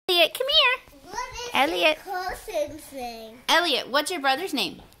Elliot. Cousin's name? Elliot, what's your brother's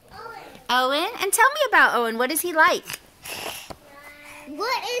name? Owen. Owen? And tell me about Owen. What is he like?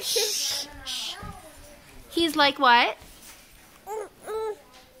 What is his... He's like what?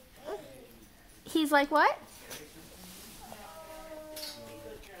 He's like what?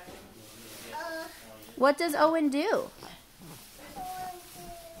 What does Owen do?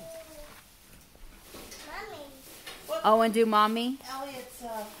 Owen do mommy?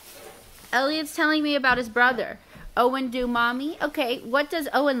 Elliot's telling me about his brother. Owen do mommy? Okay, what does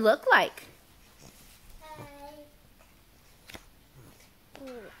Owen look like?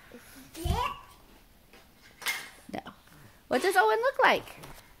 No. What does Owen look like?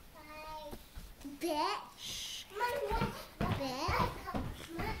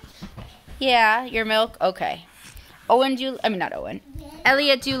 Yeah, your milk? Okay. Owen, not Owen.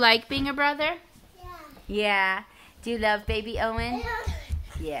 Elliot, do you like being a brother? Yeah. Do you love baby Owen?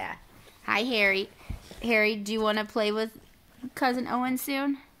 Yeah. Hi, Harry. Harry, do you want to play with cousin Owen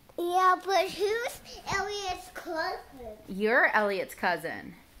soon? Yeah, but who's Elliot's cousin? You're Elliot's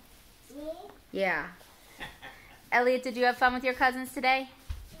cousin. Me? Yeah. Elliot, did you have fun with your cousins today?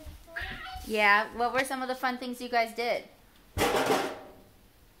 Yeah. What were some of the fun things you guys did?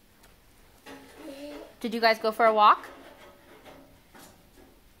 Did you guys go for a walk?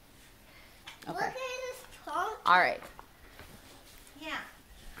 Okay. Look at his tongue. All right. Yeah.